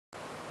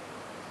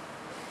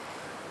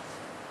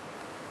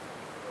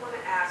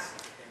ask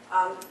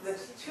the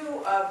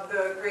two of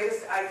the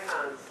greatest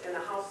icons in the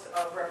House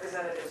of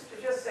Representatives to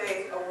just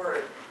say a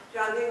word.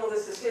 John Dingell,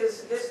 this is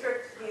his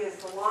district. He is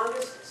the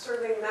longest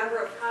serving member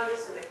of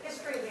Congress in the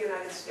history of the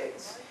United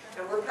States.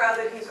 And we're proud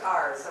that he's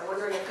ours. I'm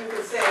wondering if you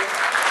could say a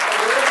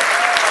word.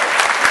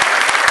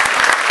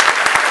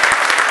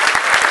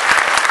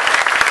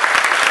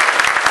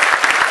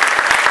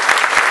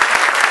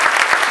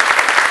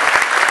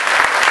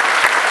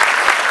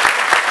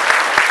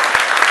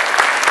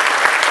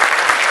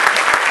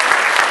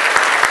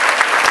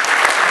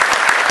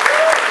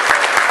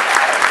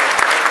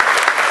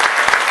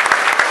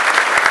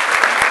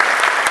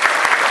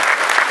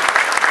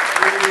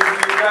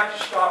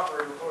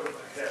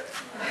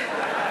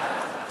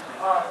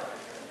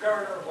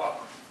 Governor,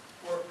 welcome.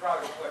 We're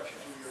proud of what you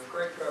do. You're a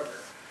great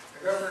governor.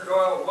 And Governor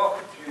Doyle,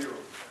 welcome to you.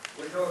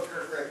 We know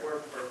you're great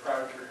work. We're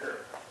proud you're here.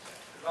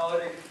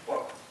 Melody,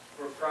 welcome.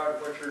 We're proud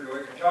of what you're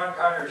doing. And John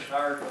Conyers and I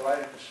are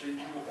delighted to see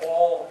you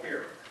all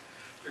here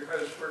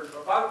because we're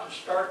about to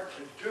start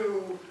to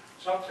do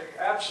something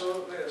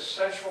absolutely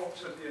essential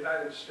to the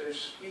United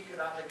States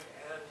economic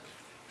and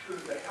to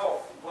the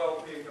health and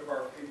well-being of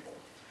our people.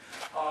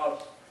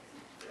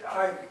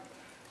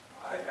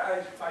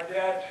 My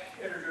dad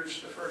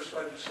introduced the first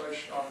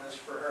legislation on this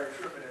for Harry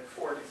Truman in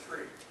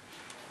 '43.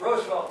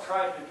 Roosevelt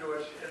tried to do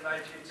it in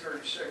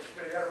 1936,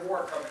 but he had a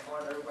war coming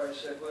on. Everybody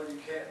said, well, you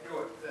can't do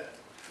it then.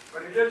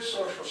 But he did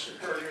Social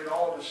Security, and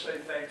all of us say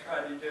thank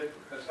God he did,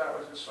 because that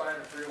was a sign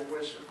of real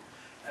wisdom,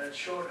 and it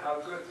showed how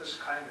good this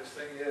kind of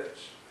thing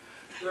is.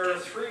 There are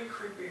three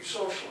creepy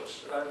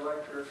socialists that I'd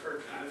like to refer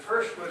to. The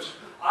first was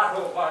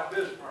Otto von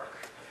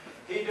Bismarck.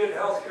 He did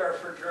health care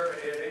for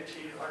Germany in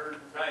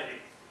 1890.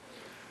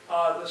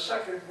 The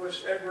second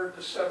was Edward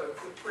VII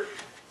of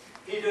Britain.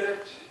 He did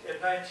it in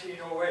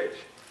 1908.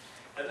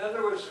 And then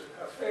there was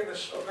a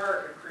famous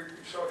American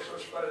creepy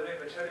socialist by the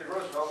name of Teddy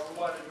Roosevelt who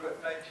wanted to do it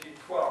in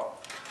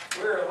 1912.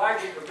 We're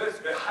lagging a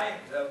bit behind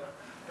them,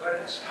 but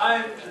it's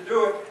time to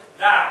do it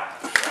now.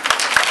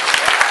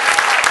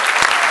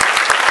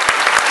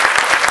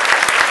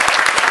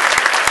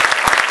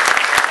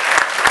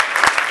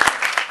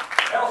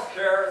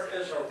 Healthcare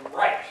is a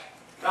right,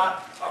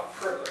 not a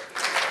privilege.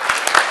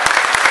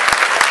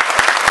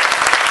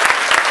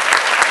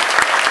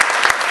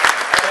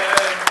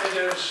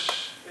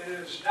 It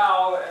is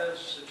now,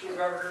 as the two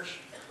governors,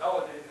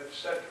 Melody, have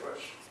said to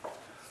us,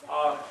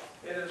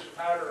 it is a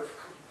matter of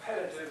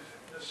competitive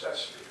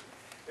necessity.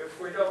 If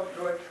we don't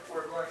do it,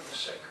 we're going to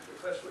sink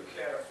because we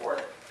can't afford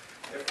it.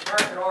 If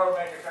American auto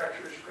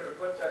manufacturers could have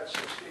put that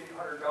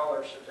 $1,600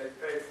 that they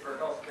pay for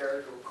health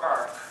care to a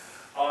car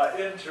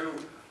into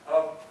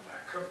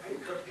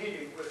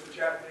competing with the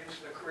Japanese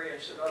and the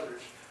Koreans and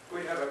others,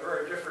 we'd have a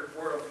very different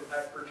world in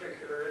that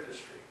particular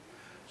industry.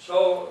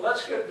 So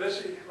let's get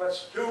busy.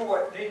 Let's do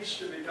what needs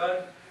to be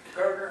done.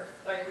 Governor,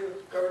 thank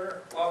you.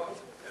 Governor, welcome.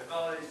 And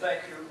Melody,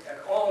 thank you. And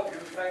all of you,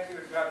 thank you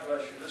and God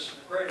bless you. This is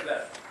a great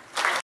event.